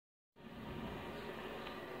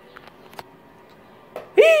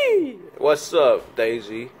Hey! What's up,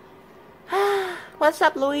 Daisy? What's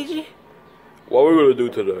up, Luigi? What we're gonna do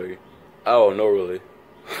today? I don't know really.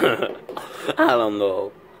 I don't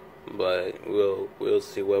know, but we'll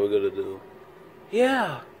see what we're gonna do.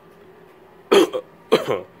 Yeah.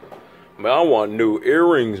 Man, I want new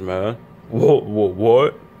earrings, man.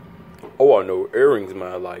 What? I want new earrings,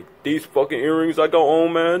 man. Like these fucking earrings I got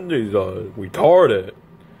on, man. These are retarded.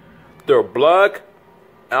 They're black,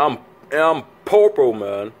 and I'm purple,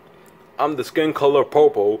 man. I'm the skin color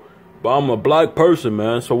purple, but I'm a black person,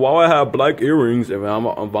 man. So why I have black earrings if I'm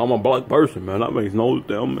a black person, man? That makes no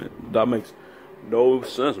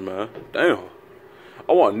sense, man. Damn.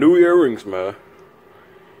 I want new earrings, man.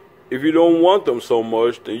 If you don't want them so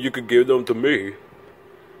much, then you could give them to me.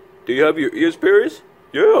 Do you have your ears pierced?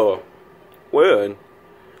 Yeah. When?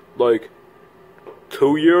 Like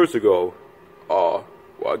 2 years ago. Well,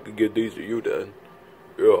 I could give these to you then.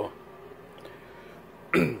 Yeah.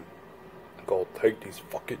 Go take these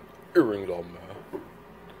fucking earrings off, man.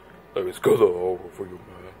 Let me scoot over for you,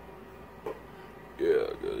 man. Yeah,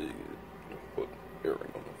 put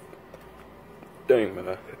earring on. Dang,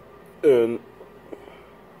 man. And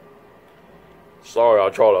sorry, I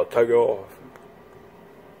tried to take it off.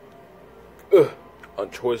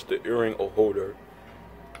 Untwist the earring holder.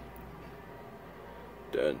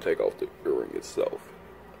 Then take off the earring itself.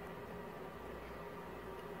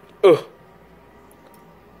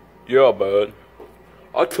 Yeah, man.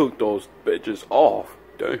 I took those bitches off.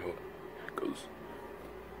 Damn. Cause,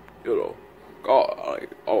 you know, God, I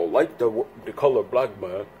don't like the color black,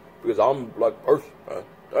 man. Because I'm a black person, man.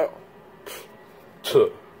 Damn.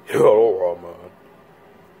 Yeah, alright, man.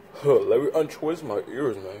 Let me untwist my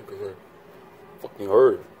ears, man. Cause they're fucking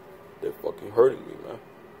hurting. They're fucking hurting me, man.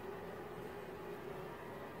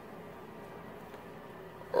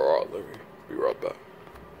 Alright, let me be right back.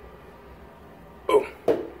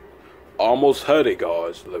 Almost had it,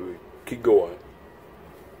 guys. Let me keep going.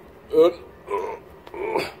 There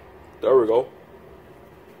we go.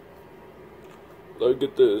 Let me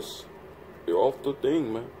get this. You're off the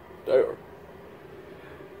thing, man. There.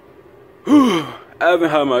 I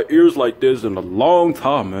haven't had my ears like this in a long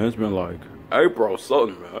time, man. It's been like April or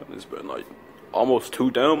something, man. It's been like almost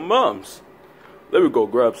 2 damn months. Let me go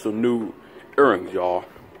grab some new earrings, y'all.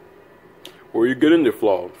 Where you getting the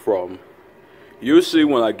flow from? You'll see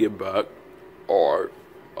when I get back. Alright,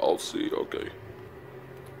 I'll see, okay.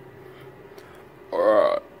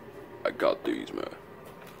 Alright, I got these, man.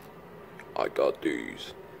 I got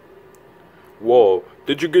these. Whoa,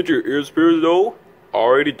 did you get your ears pierced though? I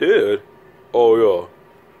already did. Oh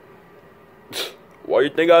yeah. Why you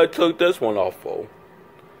think I took this one off for?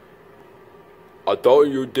 I thought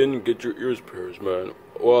you didn't get your ears pierced, man.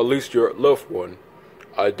 Well, at least your left one.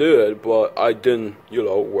 I did, but I didn't, you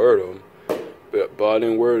know, wear them. But I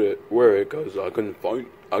didn't wear it because I couldn't, you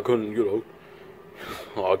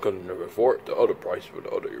know, I couldn't afford the other price for the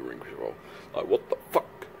other earrings, bro. Like, what the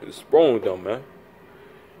fuck is wrong with them, man?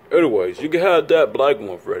 Anyways, you can have that black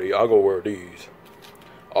one, Freddy. I'll go wear these.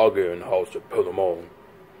 I'll get in the house to put them on.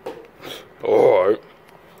 Alright.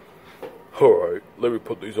 Alright, let me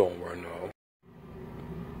put these on right now.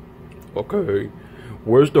 Okay.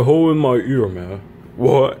 Where's the hole in my ear, man?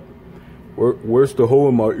 What? Where's the hole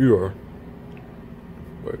in my ear?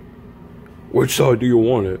 Wait. Which side do you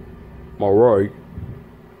want it? My right.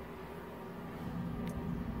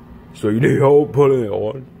 So you need help putting it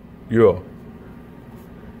on? Yeah.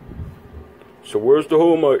 So where's the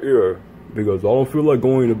hole in my ear? Because I don't feel like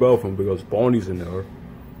going to the bathroom because Bonnie's in there.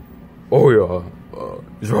 Oh yeah.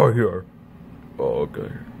 It's right here. Oh,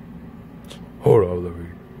 okay. Hold on,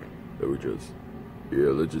 let me just. Yeah,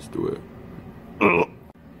 let's just do it.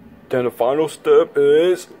 Then the final step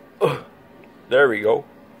is, there we go.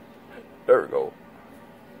 There we go.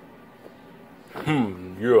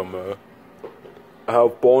 Yeah, man. I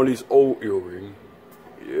have Bonnie's old earring.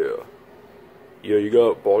 Yeah. Yeah, you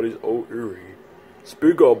got Bonnie's old earring.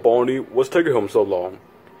 Speak of Bonnie, what's taking him so long?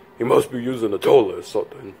 He must be using the toilet or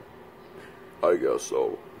something. I guess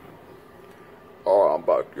so. Alright, I'm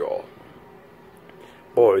back, y'all.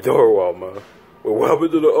 Boy, don't worry, man. Wait, what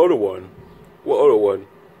happened to the other one? What other one?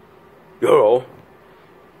 You know,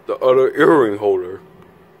 the other earring holder.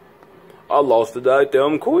 I lost it that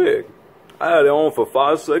damn quick. I had it on for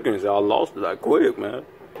 5 seconds and I lost it that quick, man.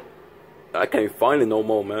 I can't find it no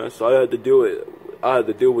more, man. So I had to deal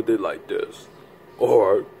with it like this.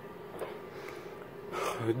 Alright.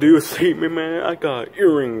 Do you see me, man? I got an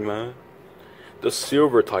earring, man. The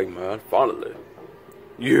silver type, man. Finally.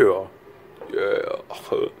 Yeah. Yeah.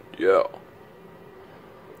 Yeah.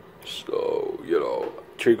 So, you know,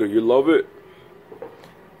 Chica, you love it?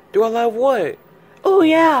 Do I love what? Oh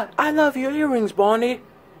yeah, I love your earrings, Bonnie.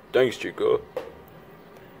 Thanks, Chica.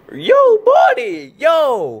 Yo, buddy!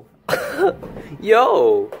 Yo!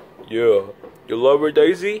 Yo! Yeah. You love her,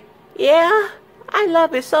 Daisy? Yeah, I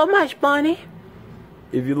love it so much, Bonnie.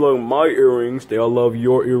 If you love my earrings, then I love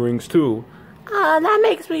your earrings too. That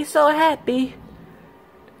makes me so happy.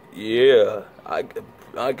 Yeah, I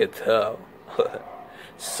could tell.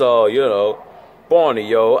 So, you know, Bonnie,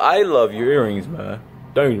 yo, I love your earrings, man.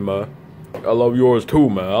 Thanks, man. I love yours too,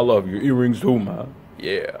 man. I love your earrings too, man.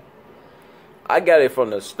 Yeah. I got it from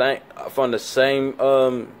the same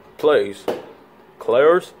place.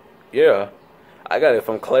 Claire's? Yeah. I got it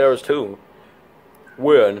from Claire's too.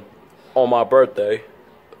 When? On my birthday.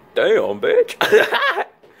 Damn, bitch.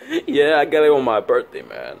 Yeah, I got it on my birthday,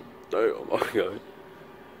 man. Damn, okay.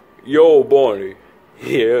 Yo, Bonnie.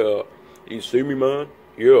 Yeah. You see me, man?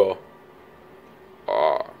 Yeah.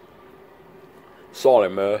 Sorry,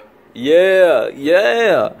 man. Yeah,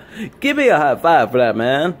 yeah. Give me a high five for that,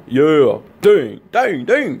 man. Yeah. Ding, ding,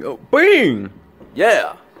 ding. Oh, bing.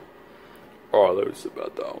 Yeah. Alright, let me sit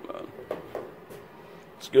back down, man.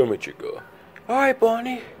 Excuse me, Chica. Alright,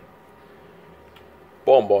 Bonnie.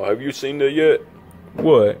 Bonbon, have you seen that yet?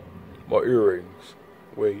 What? My earrings.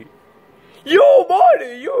 Wait. Yo,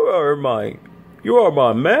 Bonnie, you are my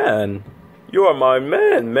man. You are my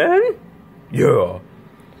man. Yeah.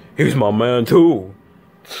 He's my man, too.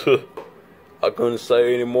 I couldn't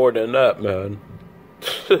say any more than that, man.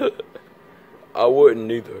 I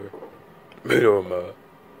wouldn't either. Me neither, man.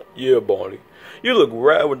 Yeah, Bonnie. You look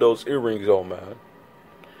rad with those earrings on, man.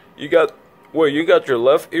 You got your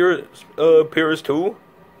left ear pierced too?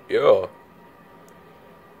 Yeah.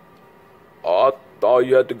 I thought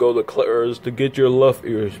you had to go to Claire's to get your left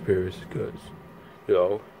ears pierced, cause, you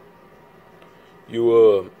know,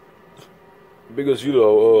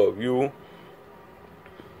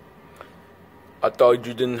 I thought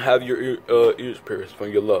you didn't have your ears pierced from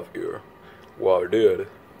your left ear. Well, I did.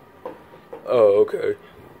 Oh, okay.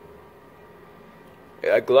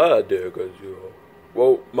 Yeah, I'm glad I did, cause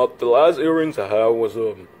the last earrings I had was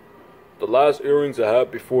the last earrings I had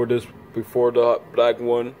before the black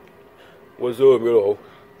one was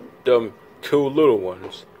them two little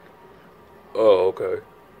ones. Oh, okay.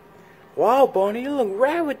 Wow, Bonnie, you look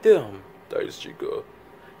rad with them. Thanks, Chica.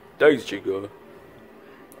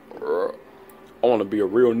 I wanna be a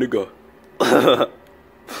real nigga.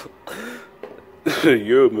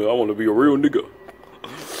 Yeah, man, I wanna be a real nigga.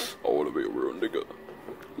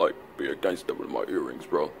 Like, be a gangster with my earrings,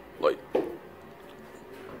 bro. Like,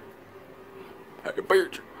 hey,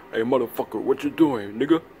 bitch. Hey, motherfucker, what you doing,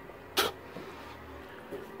 nigga?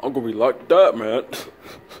 I'm gonna be like that, man.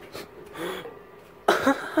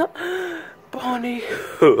 Bonnie.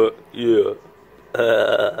 Yeah.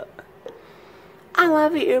 I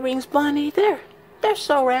love your earrings, Bonnie. They're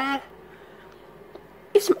so rad.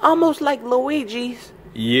 It's almost like Luigi's.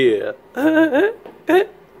 Yeah.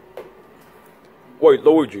 Wait,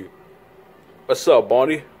 Luigi. What's up,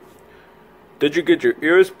 Bonnie? Did you get your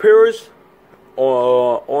ears pierced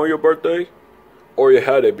on your birthday? Or you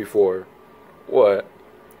had it before? What?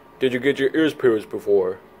 Did you get your ears pierced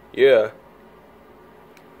before? Yeah.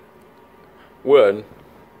 When?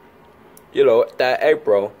 You know, that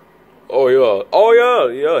April. Oh yeah.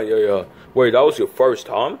 Wait, that was your first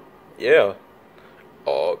time? Yeah.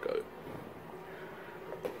 Oh, okay.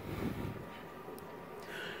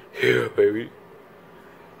 Yeah, baby.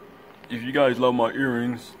 If you guys love my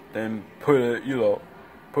earrings, then put it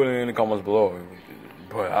in the comments below.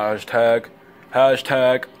 Put hashtag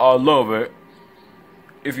I love it.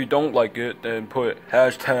 If you don't like it, then put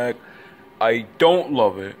hashtag I don't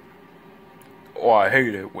love it. Or I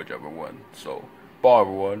hate it, whichever one. So, bye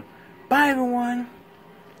everyone. Bye, everyone.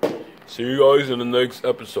 See you guys in the next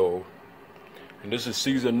episode. And this is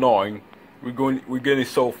season 9. We're getting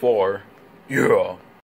so far. Yeah.